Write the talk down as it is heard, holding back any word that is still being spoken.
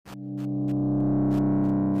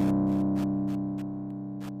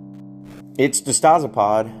It's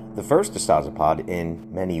DeStasapod, the first DeStasapod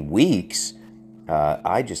in many weeks.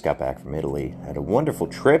 I just got back from Italy, had a wonderful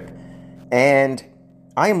trip, and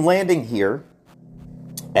I am landing here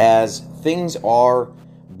as things are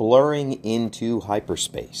blurring into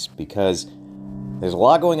hyperspace because there's a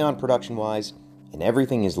lot going on production-wise, and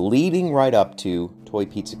everything is leading right up to Toy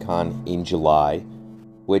Pizza Con in July,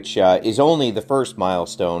 which is only the first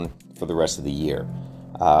milestone for the rest of the year.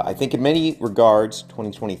 I think in many regards,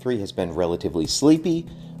 2023 has been relatively sleepy,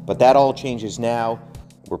 but that all changes now.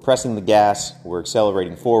 We're pressing the gas, we're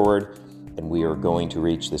accelerating forward, and we are going to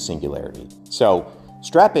reach the singularity. So,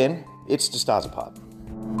 strap in, it's DeStasapod.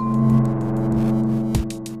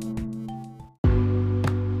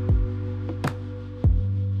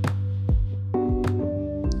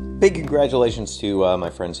 Big congratulations to my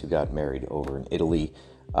friends who got married over in Italy.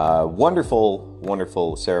 Wonderful,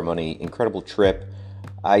 wonderful ceremony, incredible trip.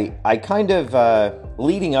 I kind of,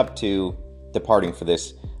 leading up to departing for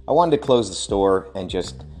this, I wanted to close the store and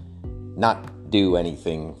just not do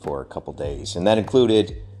anything for a couple days. And that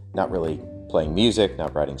included not really playing music,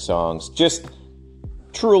 not writing songs, just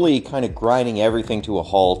truly kind of grinding everything to a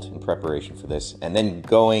halt in preparation for this. And then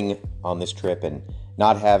going on this trip and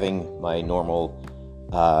not having my normal,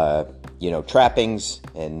 trappings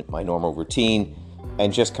and my normal routine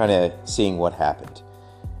and just kind of seeing what happened.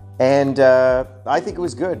 And I think it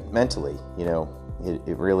was good mentally,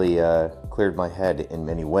 it really cleared my head in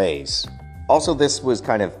many ways. Also, this was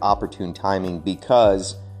kind of opportune timing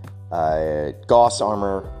because Gauss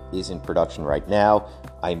armor is in production right now.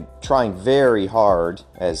 I'm trying very hard,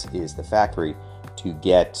 as is the factory, to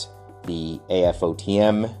get the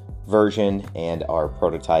AFOTM version and our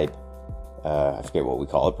prototype, I forget what we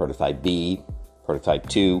call it, prototype B, prototype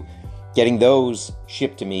 2, getting those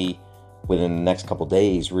shipped to me within the next couple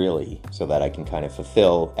days, really, so that I can kind of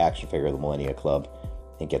fulfill Action Figure of the Millennia Club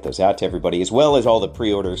and get those out to everybody, as well as all the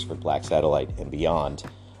pre-orders for Black Satellite and beyond.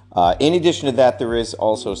 In addition to that, there is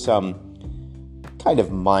also some kind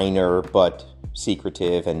of minor but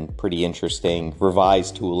secretive and pretty interesting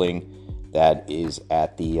revised tooling that is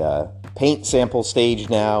at the paint sample stage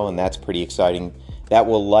now, and that's pretty exciting. That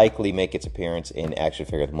will likely make its appearance in Action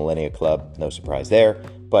Figure of the Millennia Club, no surprise there,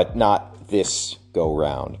 but not this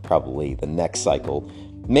go-round, probably the next cycle.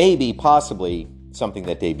 Maybe, possibly, something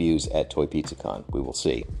that debuts at Toy Pizza Con. We will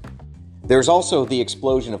see. There's also the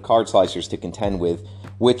explosion of card slicers to contend with,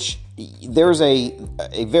 which there's a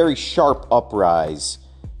very sharp uprise,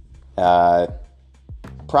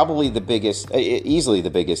 probably the biggest, easily the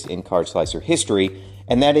biggest in card slicer history,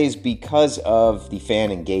 and that is because of the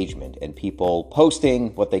fan engagement and people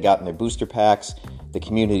posting what they got in their booster packs, the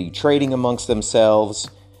community trading amongst themselves,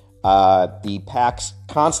 the packs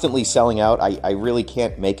constantly selling out. I really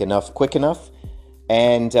can't make enough quick enough.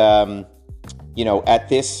 And, at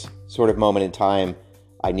this sort of moment in time,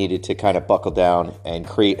 I needed to kind of buckle down and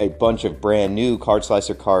create a bunch of brand new card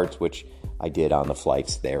slicer cards, which I did on the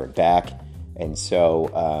flights there and back. And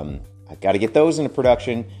so I've got to get those into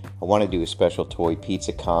production. I want to do a special Toy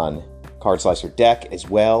Pizza Con card slicer deck as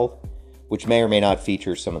well, which may or may not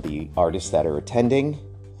feature some of the artists that are attending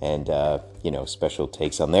and, special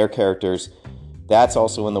takes on their characters. That's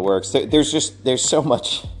also in the works. There's so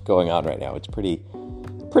much going on right now. It's pretty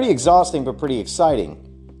exhausting, but pretty exciting.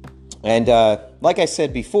 And like I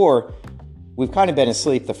said before, we've kind of been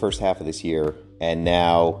asleep the first half of this year, and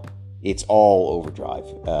now it's all overdrive.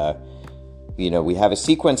 We have a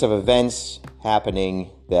sequence of events happening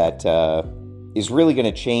that is really going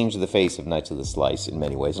to change the face of Knights of the Slice in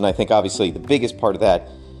many ways. And I think, obviously, the biggest part of that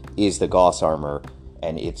is the Gauss armor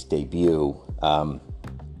and its debut.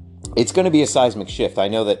 It's going to be a seismic shift. I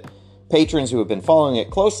know that patrons who have been following it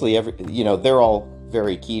closely, they're all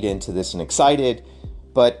very keyed into this and excited,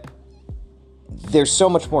 but there's so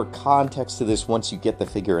much more context to this once you get the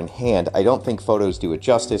figure in hand. I don't think photos do it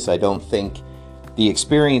justice. I don't think the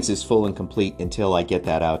experience is full and complete until I get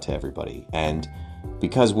that out to everybody. And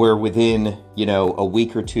because we're within, a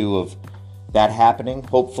week or two of that happening,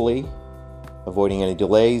 hopefully, avoiding any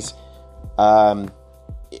delays, I'm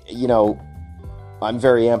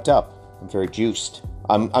very amped up. I'm very juiced.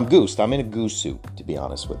 I'm goosed. I'm in a goose suit, to be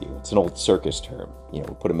honest with you. It's an old circus term. We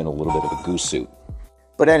put them in a little bit of a goose suit.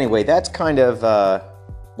 But anyway, that's kind of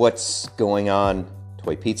what's going on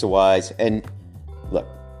Toy Pizza-wise. And look,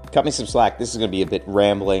 cut me some slack. This is going to be a bit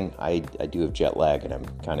rambling. I do have jet lag, and I'm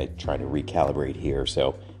kind of trying to recalibrate here.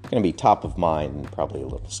 So it's going to be top of mind and probably a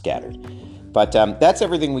little scattered. But that's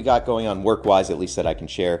everything we got going on work-wise, at least that I can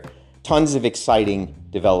share. Tons of exciting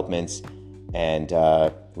developments. And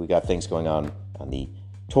we got things going on the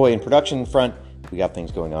toy and production front. we got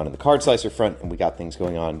things going on in the card slicer front, and we got things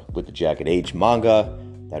going on with the Jagged Age manga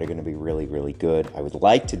that are going to be really, really good. I would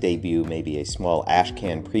like to debut maybe a small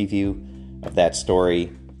ashcan preview of that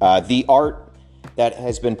story. The art that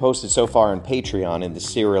has been posted so far on Patreon in the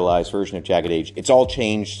serialized version of Jagged Age, it's all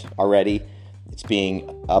changed already. It's being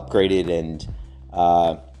upgraded, and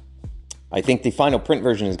I think the final print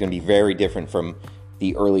version is going to be very different from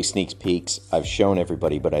the early sneak peeks I've shown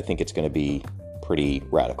everybody, but I think it's going to be pretty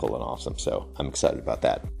radical and awesome, so I'm excited about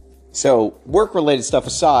that. So, work-related stuff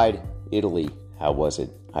aside, Italy, how was it?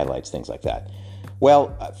 Highlights, things like that.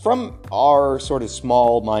 Well, from our sort of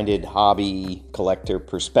small-minded hobby collector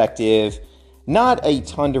perspective, not a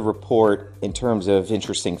ton to report in terms of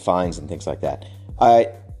interesting finds and things like that.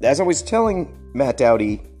 As I was telling Matt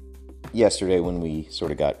Dowdy yesterday when we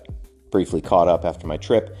sort of got briefly caught up after my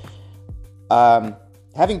trip,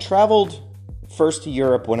 having traveled first to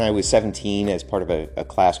Europe when I was 17 as part of a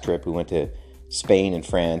class trip, we went to Spain and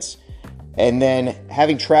France, and then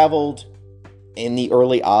having traveled in the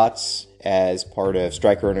early aughts as part of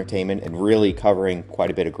Stryker Entertainment and really covering quite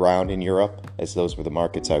a bit of ground in Europe, as those were the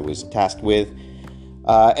markets I was tasked with.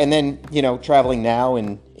 And then, traveling now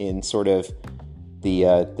in sort of the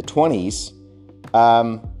 20s,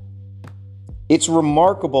 it's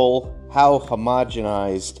remarkable how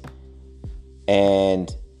homogenized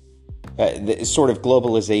and the sort of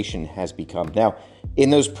globalization has become. Now,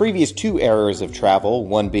 in those previous two eras of travel,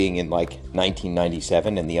 one being in like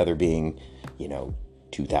 1997 and the other being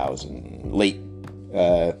 2000, late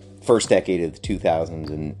first decade of the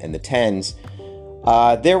 2000s and the 10s,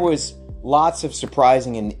 there was lots of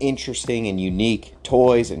surprising and interesting and unique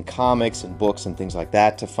toys and comics and books and things like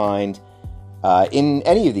that to find in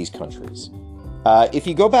any of these countries. If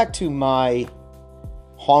you go back to my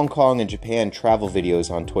Hong Kong and Japan travel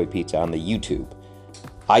videos on Toy Pizza on the YouTube,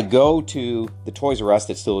 I go to the Toys R Us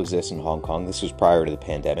that still exists in Hong Kong. This was prior to the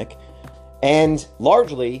pandemic. And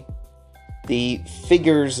largely, the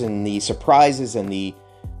figures and the surprises and the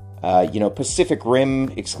Pacific Rim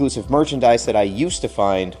exclusive merchandise that I used to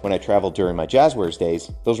find when I traveled during my Jazzwares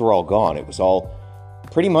days, those were all gone. It was all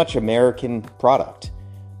pretty much American product.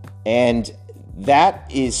 And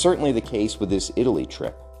that is certainly the case with this Italy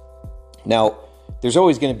trip. Now, there's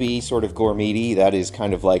always going to be sort of Gourmiti. That is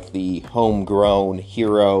kind of like the homegrown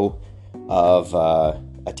hero of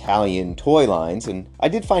Italian toy lines. And I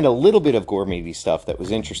did find a little bit of Gourmiti stuff that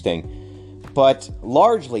was interesting. But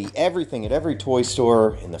largely, everything at every toy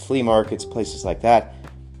store, in the flea markets, places like that,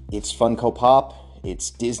 it's Funko Pop,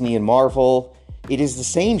 it's Disney and Marvel. It is the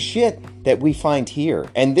same shit that we find here.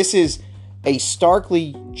 And this is a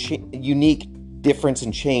starkly unique difference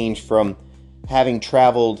and change from having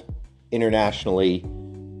traveled internationally,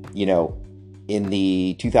 in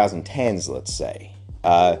the 2010s, let's say.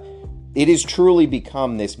 It has truly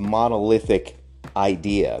become this monolithic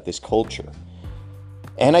idea, this culture.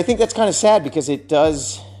 And I think that's kind of sad because it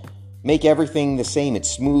does make everything the same. It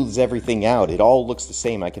smooths everything out. It all looks the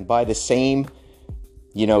same. I can buy the same,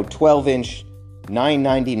 12-inch,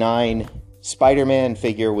 $9.99 Spider-Man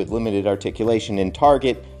figure with limited articulation in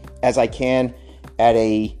Target as I can at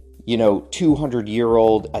a,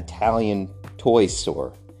 200-year-old Italian toy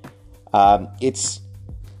store. I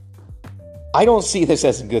don't see this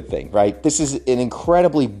as a good thing, right? This is an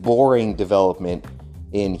incredibly boring development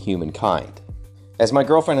in humankind. As my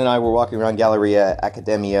girlfriend and I were walking around Galleria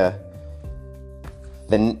Accademia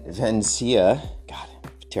Venezia, God,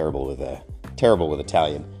 terrible with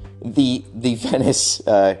Italian, the Venice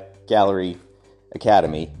Gallery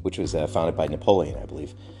Academy, which was founded by Napoleon, I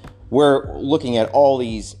believe, we're looking at all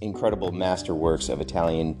these incredible masterworks of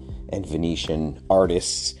Italian and Venetian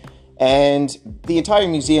artists, and the entire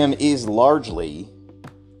museum is largely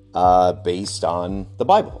based on the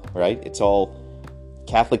Bible, right? It's all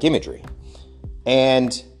Catholic imagery.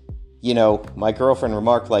 And, my girlfriend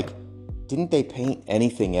remarked, didn't they paint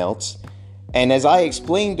anything else? And as I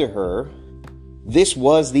explained to her, this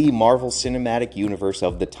was the Marvel Cinematic Universe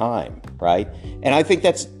of the time, right? And I think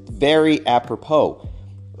that's very apropos.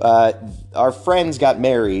 Our friends got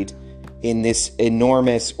married in this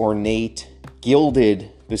enormous, ornate, gilded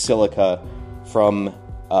basilica from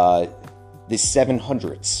the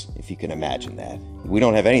 700s, if you can imagine that. We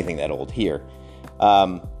don't have anything that old here.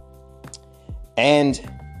 And,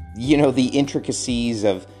 the intricacies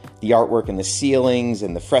of the artwork and the ceilings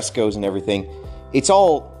and the frescoes and everything, it's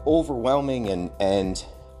all overwhelming and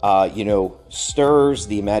stirs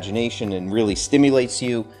the imagination and really stimulates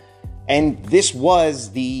you. And this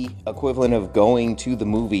was the equivalent of going to the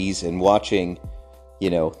movies and watching,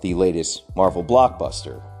 the latest Marvel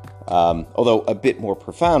blockbuster. Although a bit more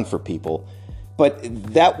profound for people. but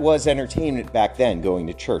that was entertainment back then, going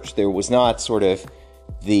to church. There was not sort of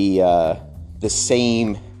the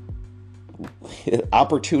same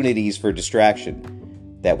opportunities for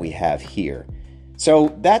distraction that we have here.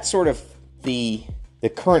 So that's sort of the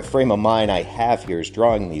current frame of mind I have here, is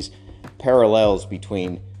drawing these parallels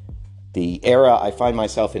between the era I find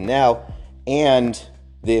myself in now and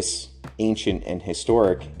this ancient and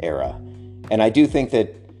historic era. And I do think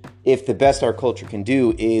that if the best our culture can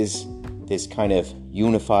do is this kind of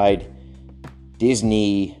unified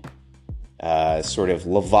Disney sort of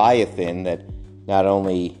leviathan that not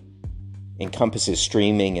only encompasses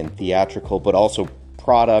streaming and theatrical, but also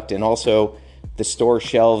product and also the store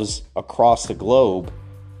shelves across the globe,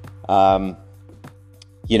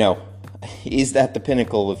 is that the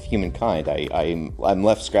pinnacle of humankind? I'm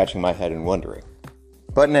left scratching my head and wondering.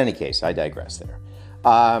 But in any case, I digress there.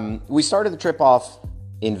 We started the trip off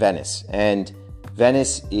in Venice, and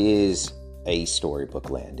Venice is a storybook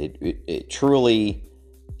land. It truly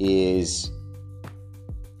is.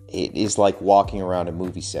 It is like walking around a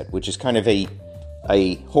movie set, which is kind of a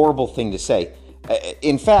horrible thing to say.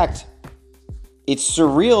 In fact, it's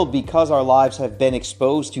surreal because our lives have been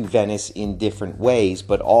exposed to Venice in different ways,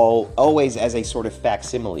 but always as a sort of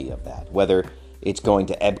facsimile of that. Whether it's going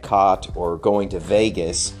to Epcot or going to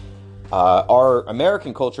Vegas, our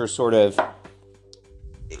American culture is sort of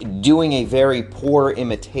doing a very poor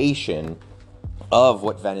imitation of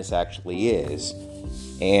what Venice actually is.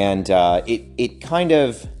 And it kind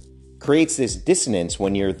of creates this dissonance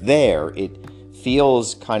when you're there. It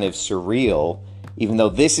feels kind of surreal, even though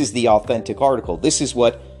this is the authentic article. This is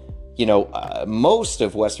what, most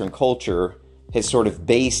of Western culture has sort of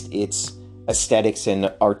based its aesthetics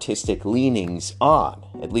and artistic leanings on,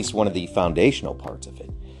 at least one of the foundational parts of it.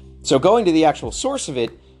 So going to the actual source of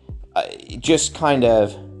it, just kind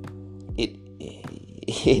of,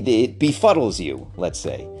 it befuddles you, let's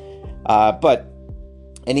say. But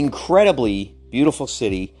an incredibly beautiful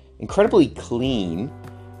city, incredibly clean,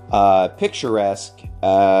 picturesque,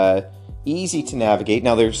 easy to navigate.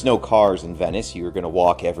 Now, there's no cars in Venice. You're going to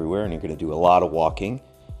walk everywhere, and you're going to do a lot of walking,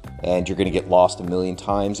 and you're going to get lost a million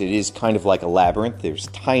times. It is kind of like a labyrinth. There's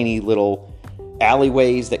tiny little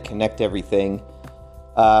alleyways that connect everything.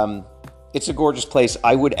 It's a gorgeous place.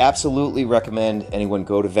 I would absolutely recommend anyone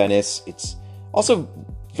go to Venice. It's also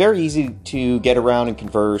very easy to get around and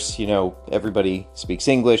converse. Everybody speaks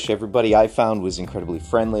English. Everybody I found was incredibly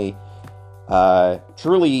friendly.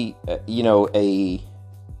 Truly,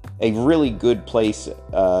 a really good place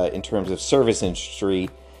in terms of service industry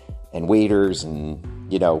and waiters and,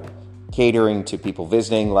 catering to people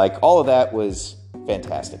visiting. Like, all of that was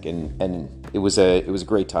fantastic, and it was a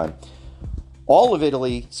great time. All of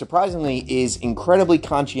Italy, surprisingly, is incredibly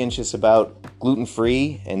conscientious about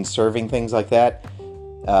gluten-free and serving things like that.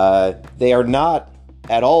 They are not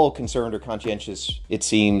at all concerned or conscientious, it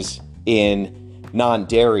seems, in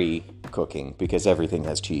non-dairy cooking, because everything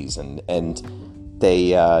has cheese, and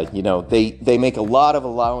they they make a lot of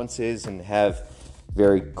allowances and have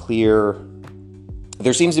very clear.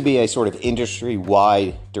 There seems to be a sort of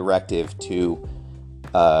industry-wide directive to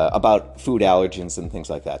about food allergens and things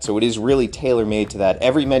like that. So it is really tailor-made to that.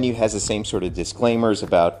 Every menu has the same sort of disclaimers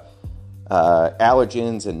about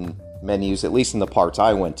allergens, and menus, at least in the parts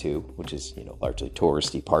I went to, which is largely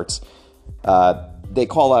touristy parts. They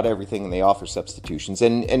call out everything and they offer substitutions,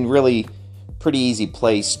 and really pretty easy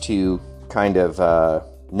place to kind of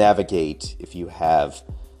navigate if you have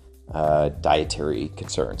dietary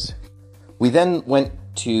concerns. We then went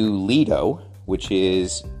to Lido, which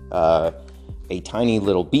is a tiny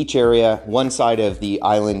little beach area. One side of the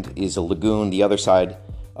island is a lagoon. The other side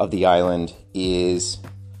of the island is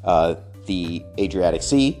the Adriatic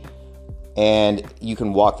Sea, and you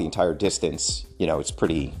can walk the entire distance. It's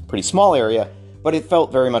pretty small area, but it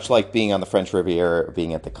felt very much like being on the French Riviera or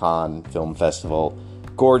being at the Cannes Film Festival.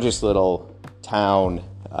 Gorgeous little town,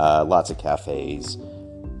 lots of cafes,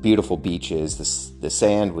 beautiful beaches. The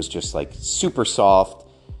sand was just like super soft.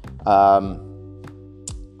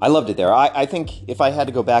 I loved it there. I think if I had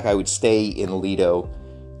to go back, I would stay in Lido.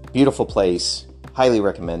 Beautiful place, highly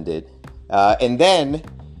recommended. And then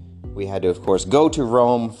we had to, of course, go to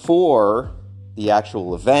Rome for the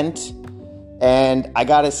actual event. And I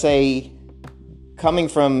gotta say, coming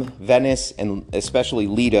from Venice and especially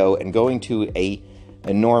Lido and going to a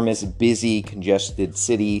enormous, busy, congested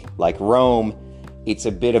city like Rome, it's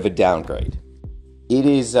a bit of a downgrade. It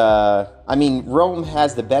is, Rome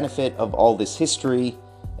has the benefit of all this history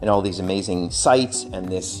and all these amazing sites and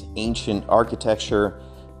this ancient architecture,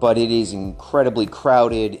 but it is incredibly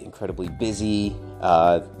crowded, incredibly busy.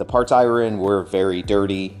 The parts I were in were very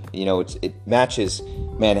dirty. It matches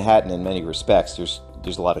Manhattan in many respects.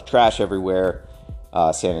 There's a lot of trash everywhere.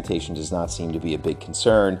 Sanitation does not seem to be a big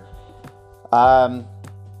concern.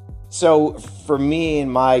 So for me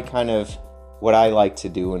and my kind of what I like to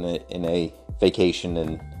do in a vacation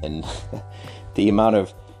and the amount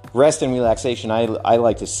of rest and relaxation I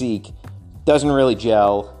like to seek doesn't really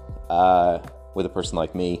gel with a person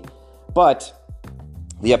like me. But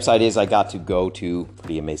the upside is I got to go to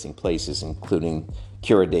pretty amazing places, including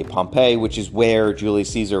Cura de Pompei, which is where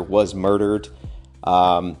Julius Caesar was murdered.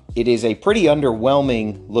 It is a pretty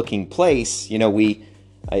underwhelming looking place.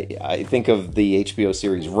 I think of the HBO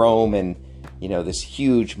series Rome and, this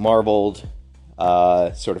huge marbled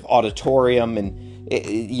sort of auditorium, and,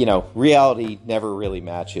 reality never really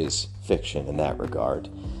matches fiction in that regard.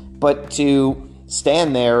 But to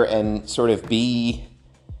stand there and sort of be,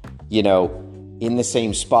 in the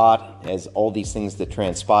same spot as all these things that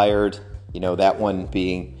transpired, that one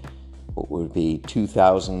being, what would be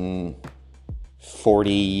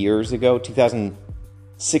 2040 years ago,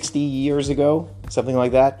 2060 years ago, something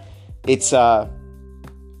like that. It's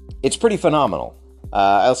pretty phenomenal.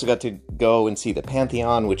 I also got to go and see the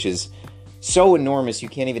Pantheon, which is so enormous you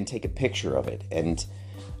can't even take a picture of it. And,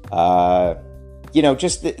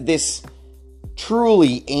 just this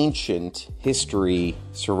truly ancient history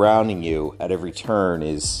surrounding you at every turn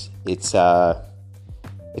it's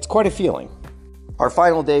quite a feeling. Our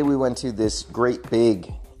final day, we went to this great big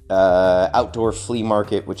outdoor flea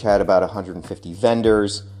market, which had about 150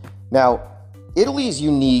 vendors. Now, Italy is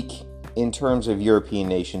unique in terms of European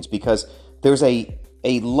nations because there's a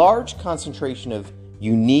large concentration of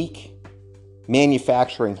unique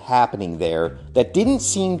manufacturing happening there that didn't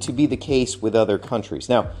seem to be the case with other countries.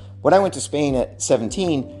 Now, when I went to Spain at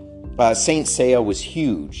 17, Saint Seiya was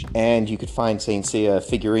huge, and you could find Saint Seiya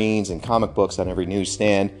figurines and comic books on every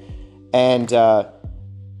newsstand. And,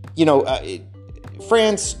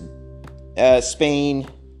 France, Spain,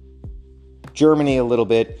 Germany a little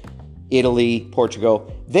bit, Italy,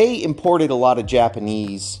 Portugal, they imported a lot of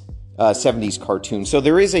Japanese 70s cartoons. So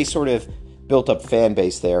there is a sort of built-up fan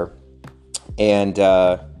base there. And,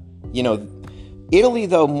 Italy,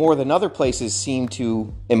 though, more than other places, seem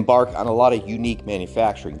to embark on a lot of unique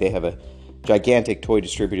manufacturing. They have a gigantic toy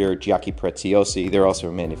distributor, Giacchi Preziosi. They're also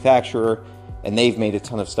a manufacturer, and they've made a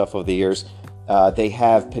ton of stuff over the years. They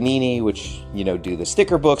have Panini, which, do the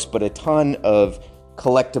sticker books, but a ton of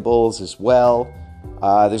collectibles as well.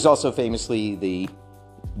 There's also famously the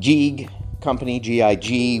Gig company,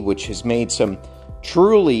 GIG, which has made some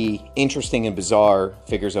truly interesting and bizarre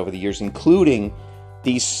figures over the years, including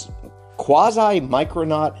these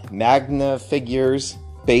quasi-Micronaut Magna figures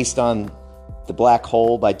based on The Black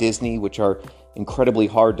Hole by Disney, which are incredibly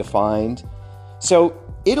hard to find. So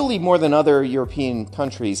Italy, more than other European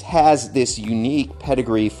countries, has this unique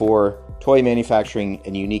pedigree for toy manufacturing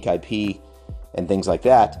and unique IP and things like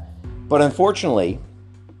that. But unfortunately,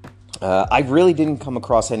 I really didn't come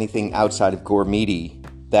across anything outside of Gourmeti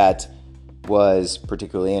that was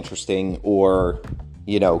particularly interesting or,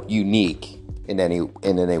 unique in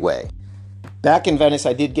any way. Back in Venice,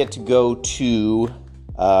 I did get to go to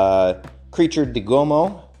Creature di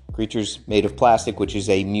Gommo, Creatures Made of Plastic, which is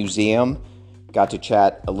a museum. Got to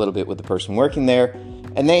chat a little bit with the person working there,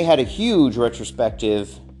 and they had a huge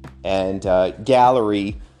retrospective and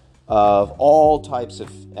gallery of all types of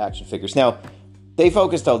action figures. Now, they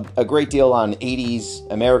focused a great deal on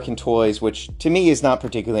 80s American toys, which to me is not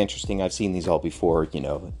particularly interesting. I've seen these all before,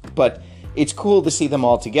 but it's cool to see them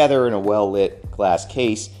all together in a well-lit glass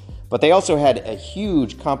case. But they also had a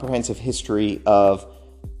huge comprehensive history of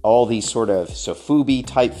all these sort of Sofubi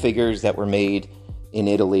type figures that were made in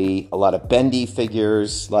Italy, a lot of bendy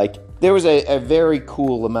figures. Like, there was a very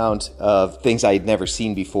cool amount of things I had never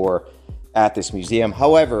seen before at this museum.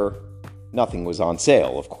 However, nothing was on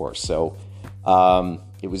sale, of course. So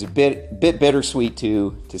it was a bit bittersweet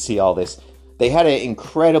to see all this. They had an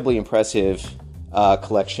incredibly impressive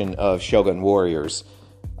collection of Shogun warriors,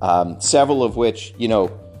 several of which,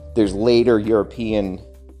 there's later European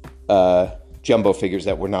jumbo figures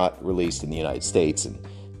that were not released in the United States, and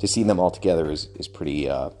to see them all together is pretty,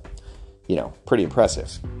 pretty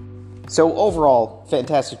impressive. So overall,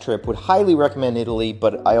 fantastic trip. Would highly recommend Italy,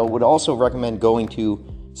 but I would also recommend going to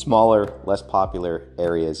smaller, less popular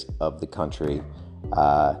areas of the country.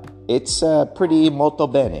 It's pretty molto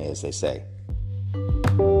bene, as they say.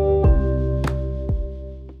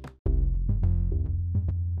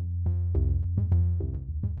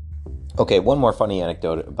 Okay, one more funny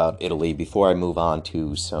anecdote about Italy before I move on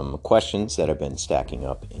to some questions that have been stacking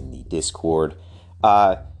up in the Discord.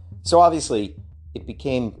 So obviously, it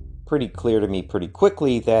became pretty clear to me pretty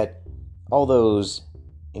quickly that all those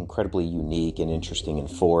incredibly unique and interesting and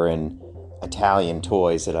foreign Italian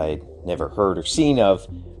toys that I'd never heard or seen of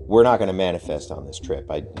were not going to manifest on this trip.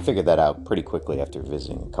 I figured that out pretty quickly after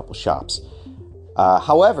visiting a couple shops.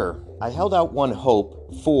 However, I held out one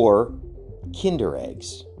hope for Kinder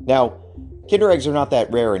eggs. Now, Kinder eggs are not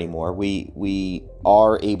that rare anymore. We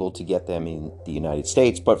are able to get them in the United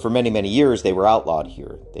States, but for many, many years they were outlawed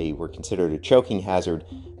here. They were considered a choking hazard,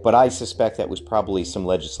 but I suspect that was probably some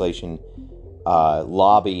legislation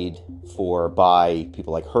lobbied for by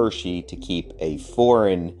people like Hershey to keep a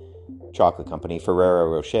foreign chocolate company,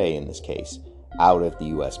 Ferrero Rocher in this case, out of the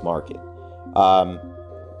U.S. market.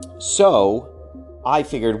 So I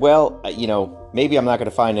figured, well, maybe I'm not going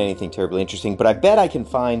to find anything terribly interesting, but I bet I can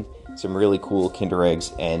find some really cool Kinder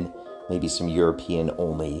eggs and maybe some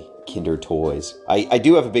European-only Kinder toys. I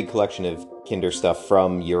do have a big collection of Kinder stuff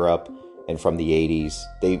from Europe and from the 80s.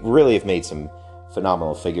 They really have made some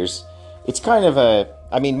phenomenal figures. It's kind of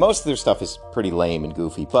most of their stuff is pretty lame and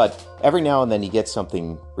goofy, but every now and then you get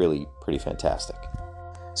something really pretty fantastic.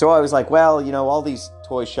 So I was like, well, all these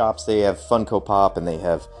toy shops, they have Funko Pop and they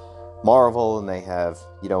have Marvel and they have,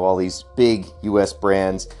 all these big US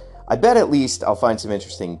brands. I bet at least I'll find some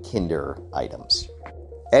interesting Kinder items.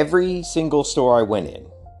 Every single store I went in,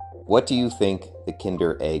 what do you think the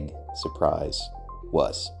Kinder Egg surprise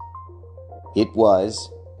was? It was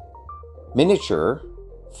miniature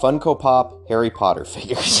Funko Pop Harry Potter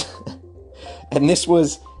figures. And this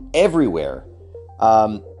was everywhere.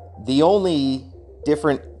 The only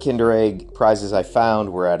different Kinder Egg prizes I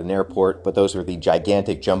found were at an airport, but those were the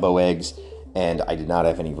gigantic jumbo eggs, and I did not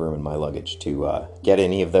have any room in my luggage to get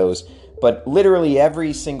any of those. But literally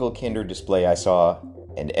every single Kinder display I saw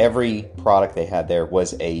and every product they had there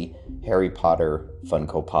was a Harry Potter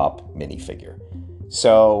Funko Pop minifigure.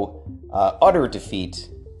 So, utter defeat.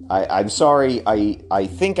 I'm sorry, I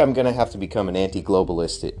think I'm going to have to become an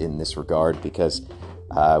anti-globalist in this regard because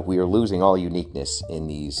we are losing all uniqueness in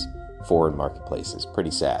these foreign marketplaces.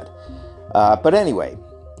 Pretty sad. But anyway,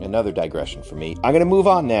 another digression for me. I'm going to move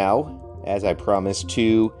on now, as I promised,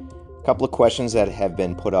 to a couple of questions that have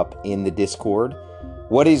been put up in the Discord.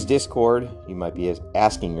 What is Discord? You might be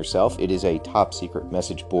asking yourself. It is a top secret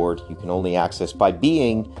message board you can only access by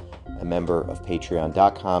being a member of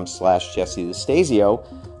patreon.com/Jesse DeStasio.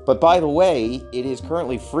 But by the way, it is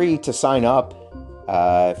currently free to sign up.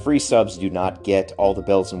 Free subs do not get all the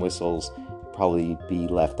bells and whistles. Probably be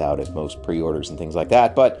left out at most pre-orders and things like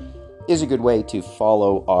that, but is a good way to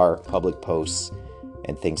follow our public posts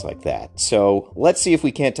and things like that. So let's see if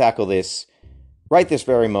we can't tackle this right this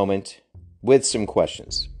very moment with some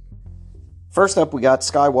questions. First up, we got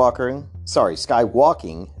Skywalking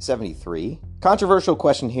 73. Controversial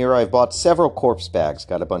question here. I've bought several corpse bags.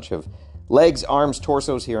 Got a bunch of legs, arms,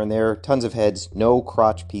 torsos here and there, tons of heads, no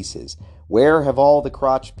crotch pieces. Where have all the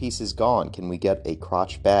crotch pieces gone? Can we get a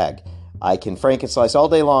crotch bag? I can Frankenslice all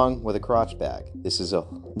day long with a crotch bag. This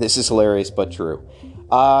is hilarious, but true.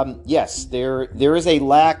 Yes, there is a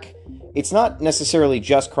lack. It's not necessarily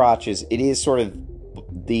just crotches. It is sort of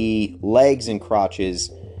the legs and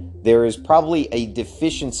crotches. There is probably a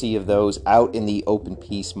deficiency of those out in the open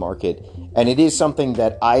piece market, and it is something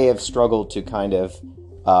that I have struggled to kind of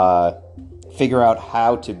figure out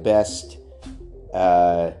how to best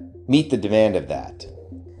meet the demand of that.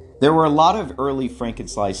 There were a lot of early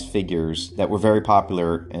Frankenslice figures that were very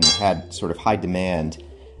popular and had sort of high demand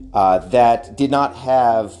that did not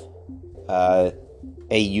have a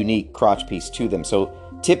unique crotch piece to them. So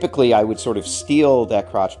typically I would sort of steal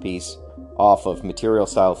that crotch piece off of material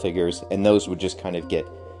style figures, and those would just kind of get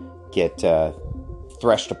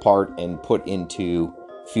threshed apart and put into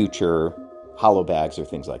future hollow bags or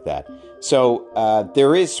things like that. So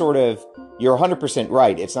there is sort of, you're 100%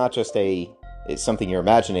 right. It's not just it's something you're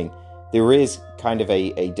imagining. There is kind of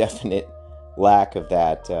a definite lack of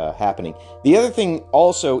that happening. The other thing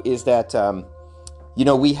also is that,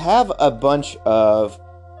 we have a bunch of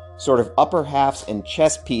sort of upper halves and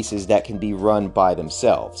chest pieces that can be run by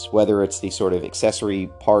themselves, whether it's the sort of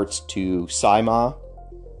accessory parts to Saima,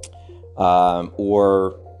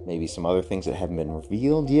 or maybe some other things that haven't been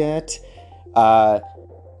revealed yet.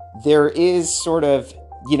 There is sort of,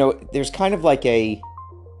 there's kind of like a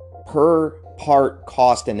per part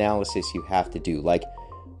cost analysis you have to do. Like,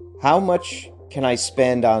 how much can I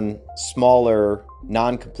spend on smaller,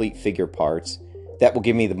 non-complete figure parts that will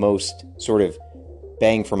give me the most sort of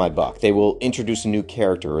bang for my buck? They will introduce a new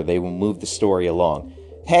character, or they will move the story along.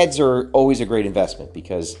 Heads are always a great investment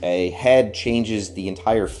because a head changes the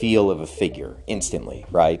entire feel of a figure instantly,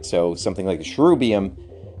 right? So something like the Cherubium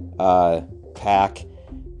pack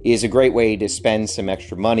is a great way to spend some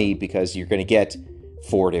extra money because you're going to get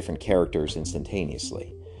 4 different characters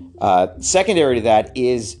instantaneously. Secondary to that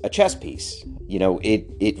is a chess piece.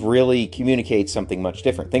 It really communicates something much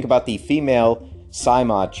different. Think about the female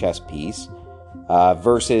Simod chess piece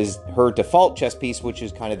versus her default chess piece, which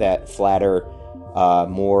is kind of that flatter,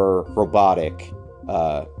 more robotic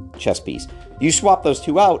chess piece. You swap those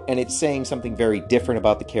two out, and it's saying something very different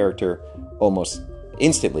about the character almost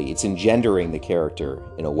instantly. It's engendering the character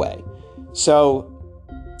in a way. So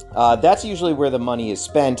that's usually where the money is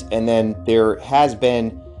spent, and then there has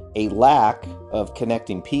been a lack of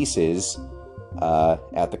connecting pieces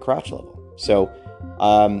at the crotch level. So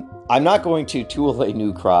I'm not going to tool a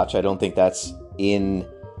new crotch. I don't think that's in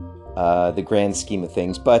the grand scheme of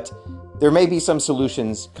things, but there may be some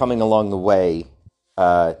solutions coming along the way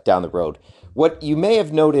down the road. What you may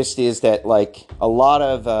have noticed is that, like, a lot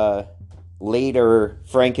of later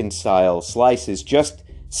Franken-style slices just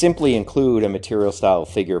simply include a material-style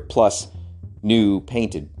figure plus new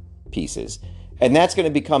painted pieces. And that's going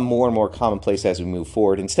to become more and more commonplace as we move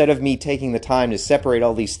forward. Instead of me taking the time to separate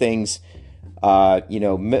all these things,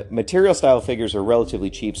 material-style figures are relatively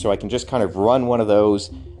cheap, so I can just kind of run one of those,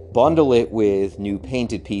 bundle it with new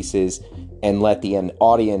painted pieces, and let the end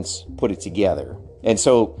audience put it together. And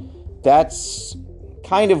so that's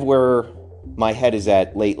kind of where my head is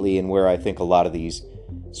at lately, and where I think a lot of these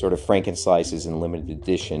sort of Franken-slices and limited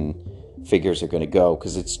edition figures are going to go,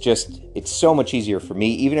 because it's so much easier for me,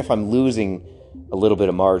 even if I'm losing a little bit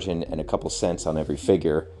of margin and a couple cents on every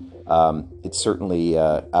figure, it certainly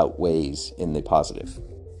outweighs in the positive.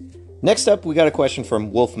 Next up, we got a question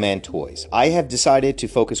from Wolfman Toys. I have decided to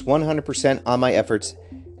focus 100% on my efforts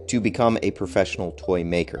to become a professional toy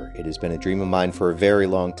maker. It has been a dream of mine for a very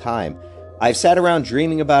long time. I've sat around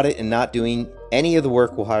dreaming about it and not doing any of the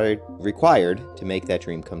work required to make that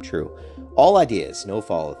dream come true. All ideas, no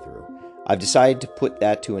follow-through. I've decided to put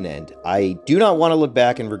that to an end. I do not want to look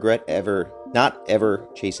back and regret not ever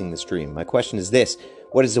chasing this dream. My question is this: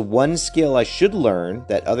 what is the one skill I should learn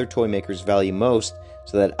that other toy makers value most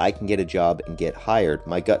so that I can get a job and get hired?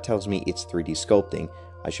 My gut tells me it's 3D sculpting.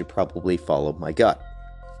 I should probably follow my gut.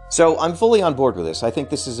 So I'm fully on board with this. I think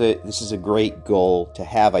this is a great goal to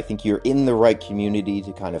have. I think you're in the right community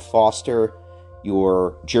to kind of foster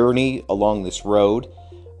your journey along this road.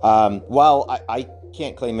 While I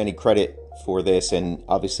can't claim any credit for this, and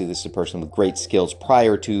obviously this is a person with great skills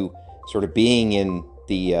prior to sort of being in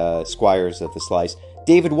the Squires of the Slice,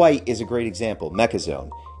 David White is a great example. Mechazone.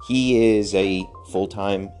 He is a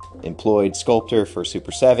full-time employed sculptor for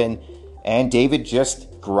Super 7, and David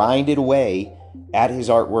just grinded away at his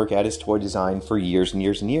artwork, at his toy design for years and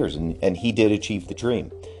years and years, and he did achieve the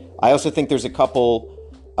dream. I also think there's a couple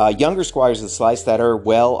younger Squires of the Slice that are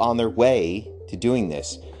well on their way to doing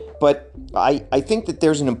this. But I think that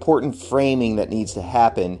there's an important framing that needs to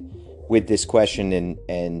happen with this question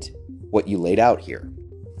and what you laid out here.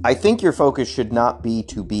 I think your focus should not be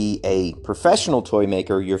to be a professional toy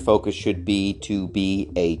maker. Your focus should be to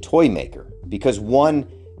be a toy maker, because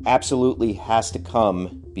one absolutely has to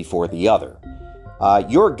come before the other.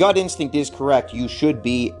 Your gut instinct is correct. You should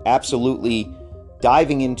be absolutely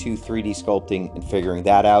diving into 3D sculpting and figuring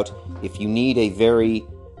that out. If you need a very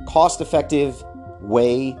cost-effective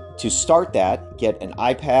way to start that, get an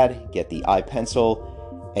iPad, get the iPencil,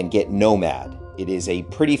 and get Nomad. It is a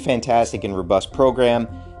pretty fantastic and robust program,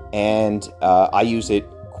 and I use it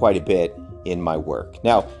quite a bit in my work.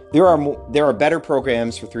 Now, there are better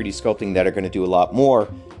programs for 3D sculpting that are going to do a lot more,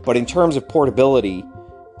 but in terms of portability,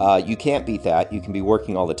 you can't beat that. You can be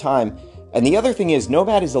working all the time. And the other thing is,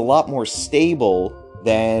 Nomad is a lot more stable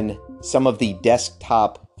than some of the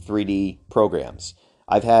desktop 3D programs.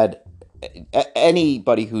 I've had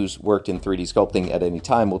anybody who's worked in 3D sculpting at any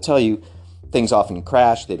time will tell you things often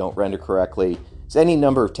crash, they don't render correctly. There's any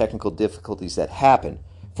number of technical difficulties that happen.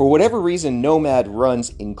 For whatever reason, Nomad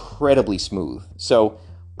runs incredibly smooth. So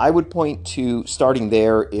I would point to starting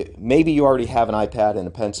there. Maybe you already have an iPad and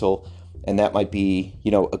a pencil, and that might be,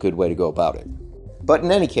 a good way to go about it. But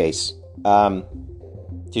in any case,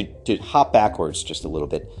 to hop backwards just a little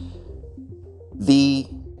bit, the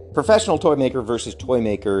professional toy maker versus toy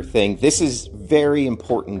maker thing, this is very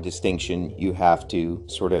important distinction you have to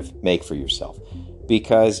sort of make for yourself,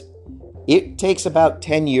 because it takes about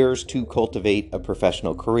 10 years to cultivate a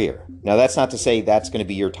professional career. Now, that's not to say that's going to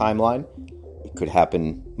be your timeline. It could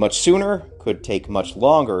happen much sooner, could take much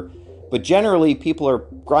longer, but generally people are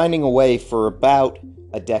grinding away for about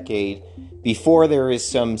a decade before there is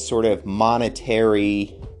some sort of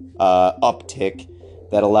monetary uptick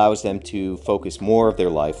that allows them to focus more of their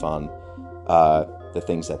life on the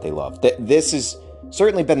things that they love. This has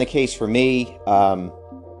certainly been the case for me.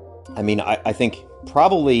 I mean, I think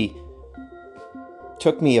probably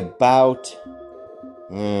took me about,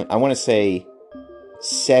 I want to say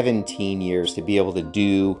 17 years to be able to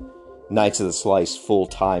do Knights of the Slice full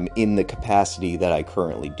time in the capacity that I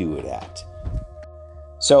currently do it at.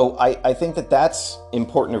 So I think that that's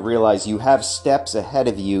important to realize. You have steps ahead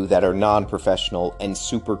of you that are non-professional and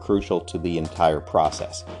super crucial to the entire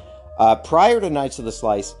process. Prior to Knights of the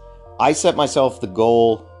Slice, I set myself the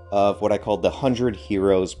goal of what I called the 100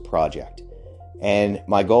 Heroes Project. And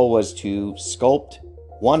my goal was to sculpt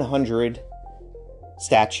 100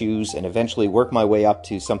 statues and eventually work my way up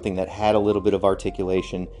to something that had a little bit of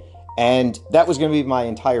articulation. And that was going to be my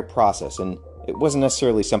entire process. And it wasn't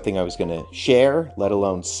necessarily something I was going to share, let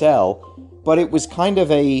alone sell, but it was kind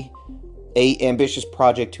of a ambitious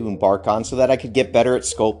project to embark on so that I could get better at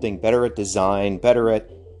sculpting, better at design, better at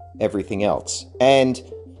everything else. And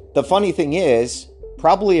the funny thing is,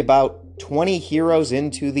 probably about 20 heroes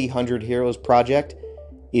into the 100 Heroes project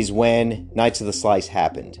is when Knights of the Slice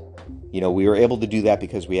happened. You know, we were able to do that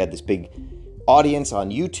because we had this big audience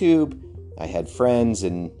on YouTube. I had friends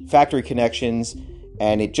and factory connections,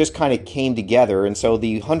 and it just kind of came together. And so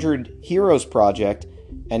the 100 Heroes project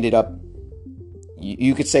ended up,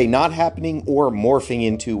 you could say, not happening or morphing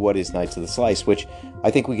into what is Knights of the Slice, which I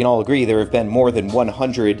think we can all agree there have been more than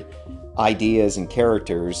 100 ideas and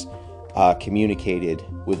characters communicated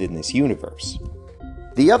within this universe.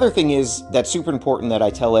 The other thing is that's super important that I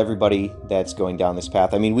tell everybody that's going down this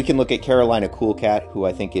path. I mean, we can look at Carolina Coolcat, who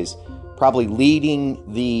I think is probably leading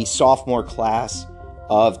the sophomore class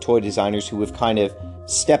of toy designers who have kind of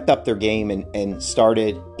stepped up their game and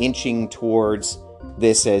started inching towards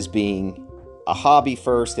this as being a hobby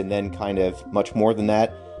first and then kind of much more than that.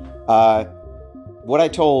 What I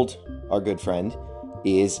told our good friend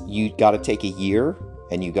is you got to take a year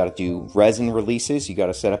and you got to do resin releases. You got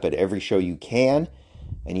to set up at every show you can,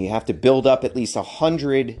 and you have to build up at least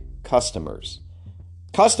 100 customers.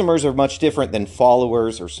 Customers are much different than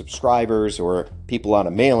followers or subscribers or people on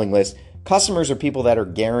a mailing list. Customers are people that are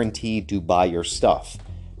guaranteed to buy your stuff.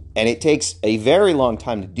 And it takes a very long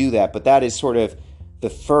time to do that, but that is sort of the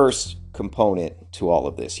first component to all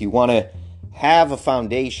of this. You want to have a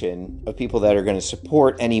foundation of people that are going to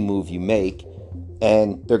support any move you make,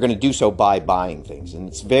 and they're going to do so by buying things. And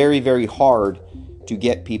it's very, very hard to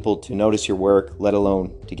get people to notice your work, let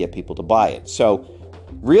alone to get people to buy it. So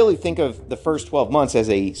really think of the first 12 months as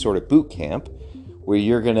a sort of boot camp where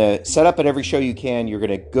you're going to set up at every show you can. You're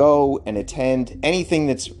going to go and attend anything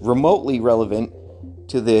that's remotely relevant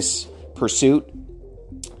to this pursuit,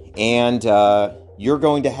 and you're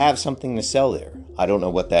going to have something to sell there. I don't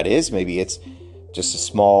know what that is. Maybe it's just a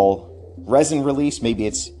small resin release. Maybe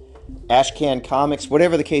it's Ashcan Comics.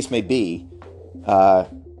 Whatever the case may be,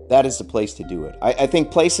 that is the place to do it. I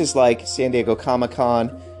think places like San Diego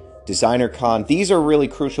Comic-Con, Designer Con, these are really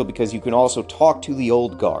crucial because you can also talk to the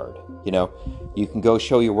old guard. You know, you can go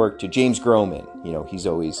show your work to James Groman. You know, he's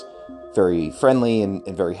always very friendly and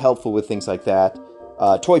very helpful with things like that.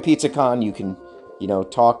 Toy Pizza Con, you can, you know,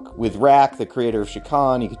 talk with Rack, the creator of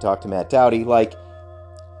Shakan. You can talk to Matt Dowdy. Like,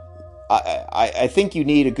 I think you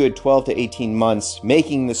need a good 12 to 18 months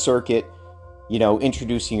making the circuit, you know,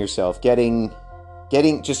 introducing yourself, getting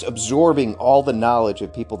just absorbing all the knowledge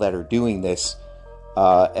of people that are doing this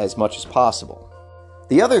as much as possible.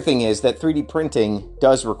 The other thing is that 3D printing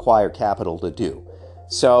does require capital to do.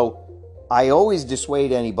 So I always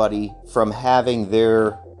dissuade anybody from having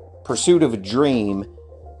their pursuit of a dream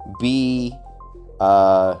be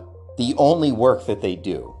the only work that they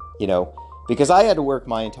do, you know, because I had to work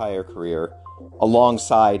my entire career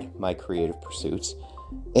alongside my creative pursuits.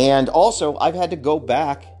 And also, I've had to go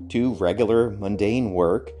back to regular, mundane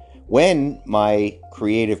work when my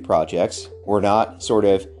creative projects were not sort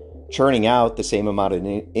of churning out the same amount of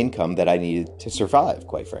income that I needed to survive,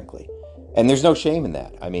 quite frankly. And there's no shame in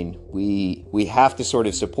that. I mean, we have to sort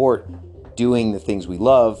of support doing the things we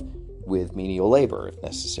love with menial labor if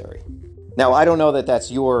necessary. Now, I don't know that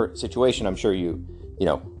that's your situation. I'm sure you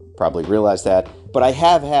probably realize that. But I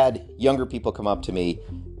have had younger people come up to me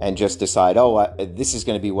and just decide, this is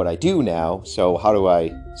going to be what I do now. So how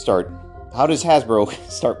does Hasbro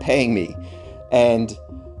start paying me? And,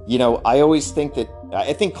 you know,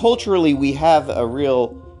 I think culturally we have a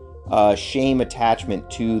real shame attachment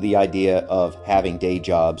to the idea of having day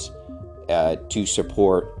jobs to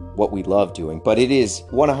support what we love doing. But it is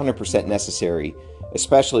 100% necessary,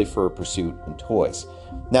 especially for a pursuit in toys.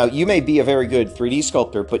 Now, you may be a very good 3D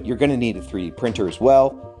sculptor, but you're going to need a 3D printer as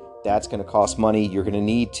well. That's going to cost money. You're going to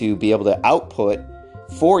need to be able to output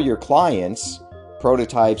for your clients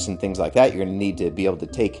prototypes and things like that. You're going to need to be able to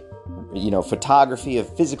take, photography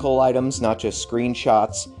of physical items, not just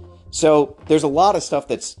screenshots. So there's a lot of stuff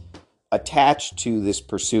that's attached to this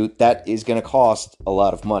pursuit that is going to cost a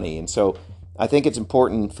lot of money. And so I think it's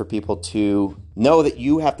important for people to know that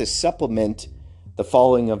you have to supplement the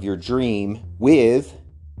following of your dream with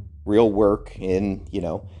real work in,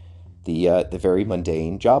 the very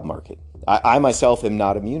mundane job market. I myself am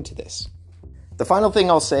not immune to this. The final thing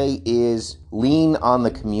I'll say is lean on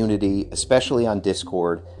the community, especially on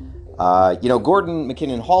Discord. Gordon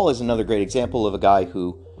McKinnon Hall is another great example of a guy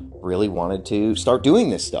who really wanted to start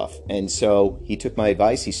doing this stuff. And so he took my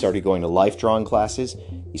advice. He started going to life drawing classes.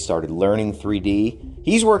 He started learning 3D.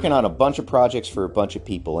 He's working on a bunch of projects for a bunch of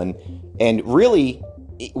people and really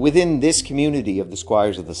within this community of the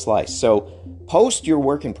Squires of the Slice. So post your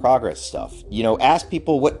work in progress stuff. Ask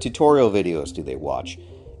people what tutorial videos do they watch.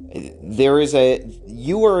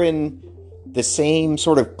 You are in the same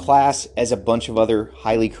sort of class as a bunch of other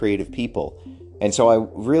highly creative people. And so I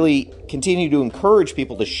really continue to encourage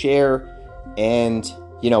people to share and,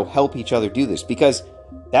 help each other do this, because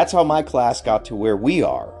that's how my class got to where we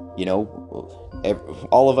are.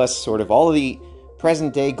 All of us, all of the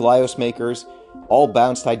present day Glyos makers, all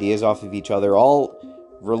bounced ideas off of each other, all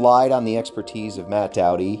relied on the expertise of Matt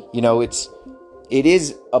Dowdy. It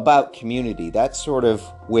is about community. That's sort of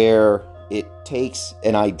where it takes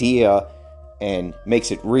an idea and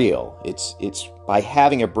makes it real. It's by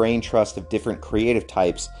having a brain trust of different creative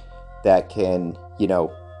types that can,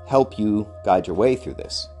 help you guide your way through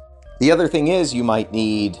this. The other thing is you might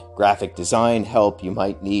need graphic design help. You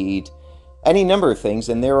might need any number of things.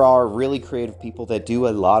 And there are really creative people that do a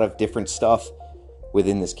lot of different stuff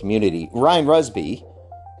within this community. Ryan Rusby,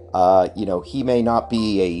 he may not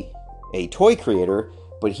be a toy creator,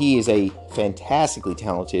 but he is a fantastically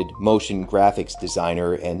talented motion graphics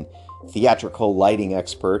designer and theatrical lighting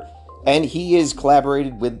expert. And he has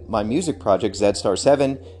collaborated with my music project, ZStar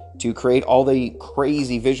 7, to create all the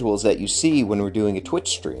crazy visuals that you see when we're doing a Twitch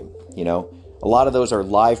stream. A lot of those are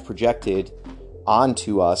live projected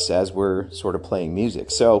onto us as we're sort of playing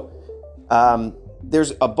music. So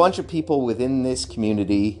there's a bunch of people within this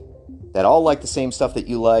community that all like the same stuff that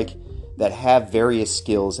you like, that have various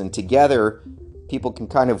skills, and together people can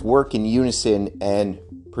kind of work in unison and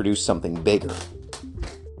produce something bigger.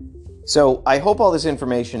 So I hope all this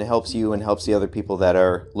information helps you and helps the other people that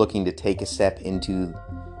are looking to take a step into,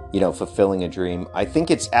 fulfilling a dream. I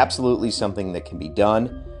think it's absolutely something that can be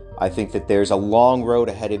done. I think that there's a long road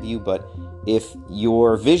ahead of you, but if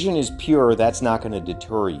your vision is pure, that's not going to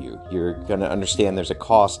deter you. You're going to understand there's a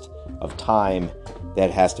cost of time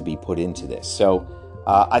that has to be put into this. So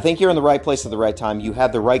I think you're in the right place at the right time. You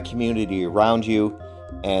have the right community around you,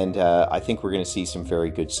 and I think we're going to see some very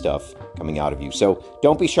good stuff coming out of you. So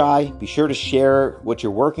don't be shy. Be sure to share what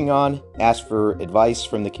you're working on. Ask for advice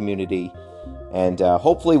from the community, and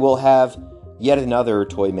hopefully we'll have yet another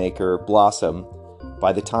toy maker blossom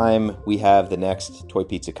by the time we have the next Toy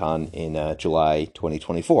Pizza Con in July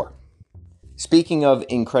 2024. Speaking of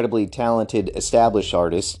incredibly talented established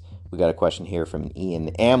artists, we got a question here from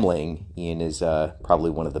Ian Amling. Ian is probably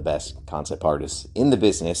one of the best concept artists in the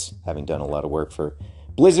business, having done a lot of work for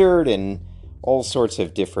Blizzard and all sorts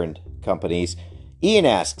of different companies. Ian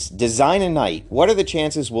asks, Design a Night, what are the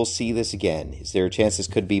chances we'll see this again? Is there a chance this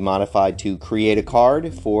could be modified to create a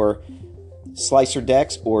card for Slicer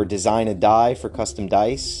decks or design a die for custom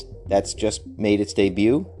dice? That's just made its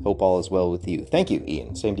debut. Hope all is well with you. Thank you,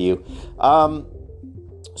 Ian. Same to you.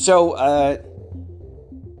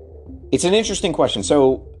 It's an interesting question.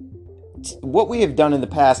 So what we have done in the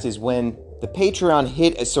past is when the Patreon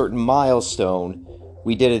hit a certain milestone,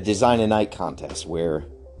 we did a Design a Night contest where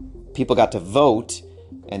people got to vote,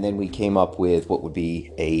 and then we came up with what would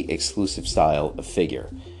be a exclusive style of figure.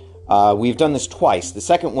 We've done this twice. The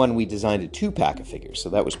second one, we designed a 2-pack of figures, so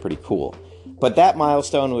that was pretty cool. But that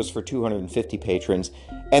milestone was for 250 patrons,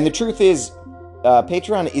 and the truth is,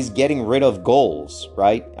 Patreon is getting rid of goals,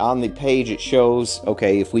 right? On the page it shows,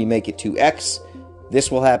 okay, if we make it to X, this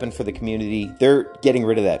will happen for the community. They're getting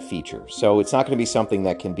rid of that feature, so it's not going to be something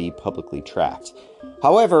that can be publicly tracked.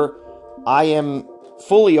 However, I am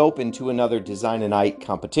fully open to another Design a Night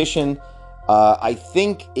competition. I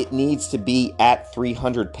think it needs to be at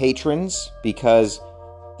 300 patrons because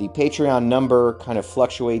the Patreon number kind of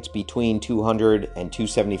fluctuates between 200 and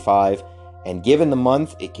 275. And given the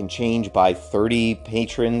month, it can change by 30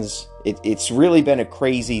 patrons. It's really been a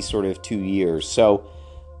crazy sort of 2 years. So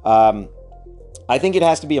I think it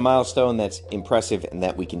has to be a milestone that's impressive and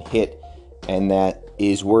that we can hit and that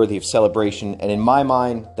is worthy of celebration. And in my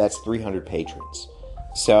mind, that's 300 patrons.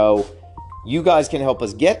 So you guys can help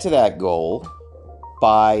us get to that goal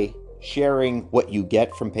by sharing what you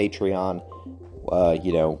get from Patreon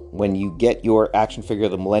when you get your action figure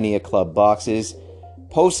of the Millennia Club boxes,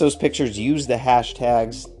 post those pictures, use the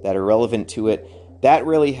hashtags that are relevant to it. That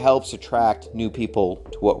really helps attract new people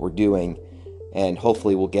to what we're doing, and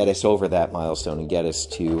hopefully will get us over that milestone and get us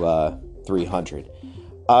to 300.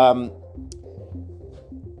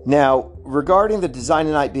 Now, regarding the Design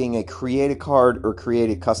a Night being a create a card or create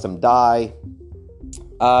a custom die,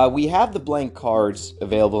 we have the blank cards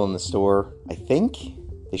available in the store. I think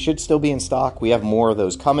they should still be in stock. We have more of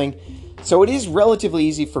those coming. So it is relatively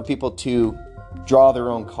easy for people to draw their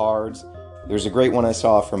own cards. There's a great one I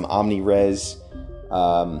saw from OmniRes.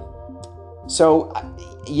 And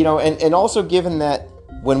also given that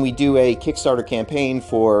when we do a Kickstarter campaign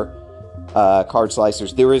for card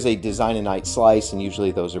slicers, there is a Design a Night slice, and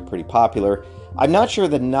usually those are pretty popular. I'm not sure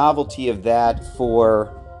the novelty of that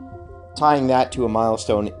for tying that to a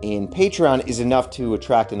milestone in Patreon is enough to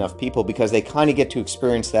attract enough people, because they kind of get to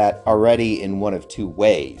experience that already in one of two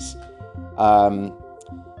ways.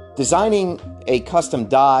 Designing a custom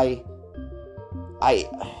die,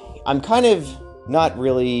 I'm kind of not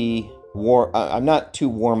really I'm not too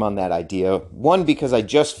warm on that idea. One, because I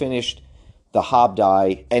just finished the Hob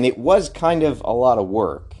die, and it was kind of a lot of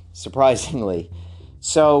work, surprisingly.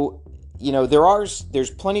 So, there's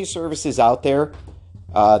plenty of services out there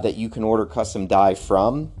that you can order custom die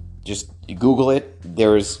from. Just Google it.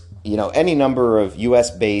 There's, any number of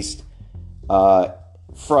US-based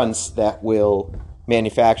fronts that will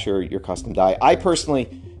manufacture your custom die. I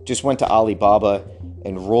personally just went to Alibaba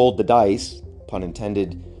and rolled the dice, pun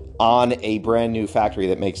intended, on a brand new factory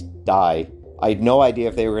that makes die. I had no idea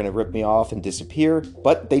if they were going to rip me off and disappear,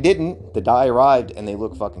 but they didn't. The die arrived and they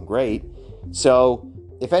look fucking great. So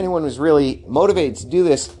if anyone was really motivated to do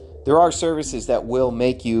this, there are services that will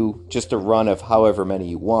make you just a run of however many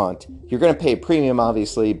you want. You're going to pay a premium,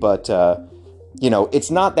 obviously, but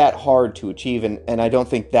it's not that hard to achieve, and I don't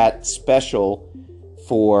think that's special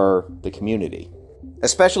for the community.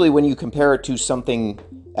 Especially when you compare it to something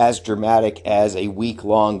as dramatic as a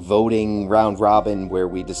week-long voting round robin where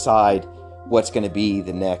we decide what's going to be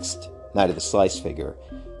the next Night of the Slice figure.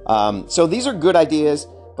 So these are good ideas,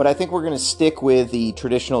 but I think we're going to stick with the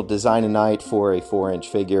traditional Design a Night for a 4-inch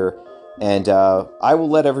figure, and I will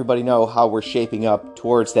let everybody know how we're shaping up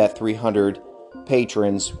towards that 300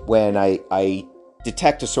 patrons when I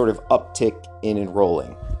detect a sort of uptick in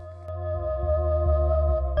enrolling.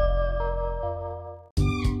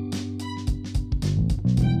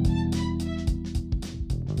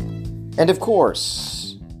 And of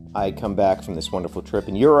course, I come back from this wonderful trip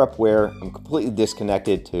in Europe where I'm completely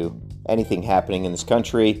disconnected to anything happening in this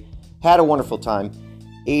country. Had a wonderful time,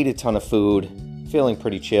 ate a ton of food, feeling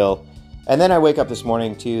pretty chill. And then I wake up this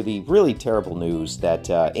morning to the really terrible news that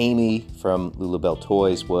Amy from Lulabelle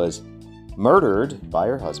Toys was murdered by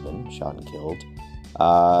her husband, shot and killed.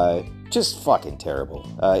 Just fucking terrible.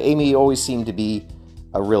 Amy always seemed to be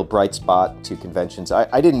a real bright spot to conventions.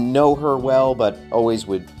 I didn't know her well, but always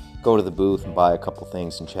would go to the booth and buy a couple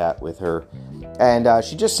things and chat with her. And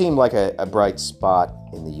she just seemed like a bright spot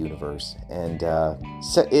in the universe. And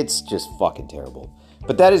so it's just fucking terrible.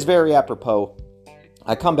 But that is very apropos.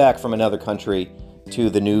 I come back from another country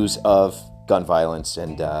to the news of gun violence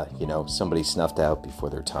and, somebody snuffed out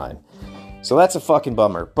before their time. So that's a fucking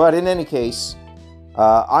bummer. But in any case,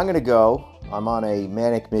 I'm going to go. I'm on a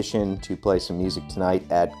manic mission to play some music tonight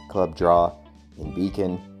at Club Draw in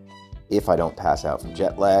Beacon, if I don't pass out from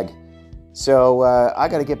jet lag. So I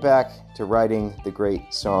got to get back to writing the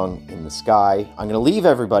great song In the Sky. I'm going to leave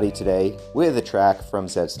everybody today with a track from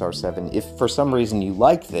ZStar7. If for some reason you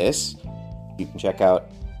like this, you can check out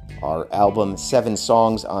our album 7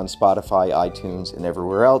 Songs on Spotify, iTunes, and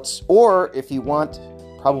everywhere else. Or if you want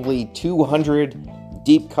probably 200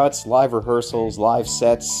 deep cuts, live rehearsals, live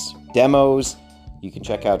sets, demos, you can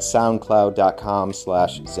check out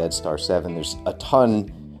soundcloud.com/ZStar7. There's a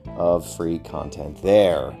ton of free content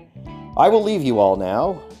there. I will leave you all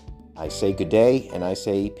now. I say good day, and I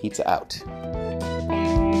say pizza out.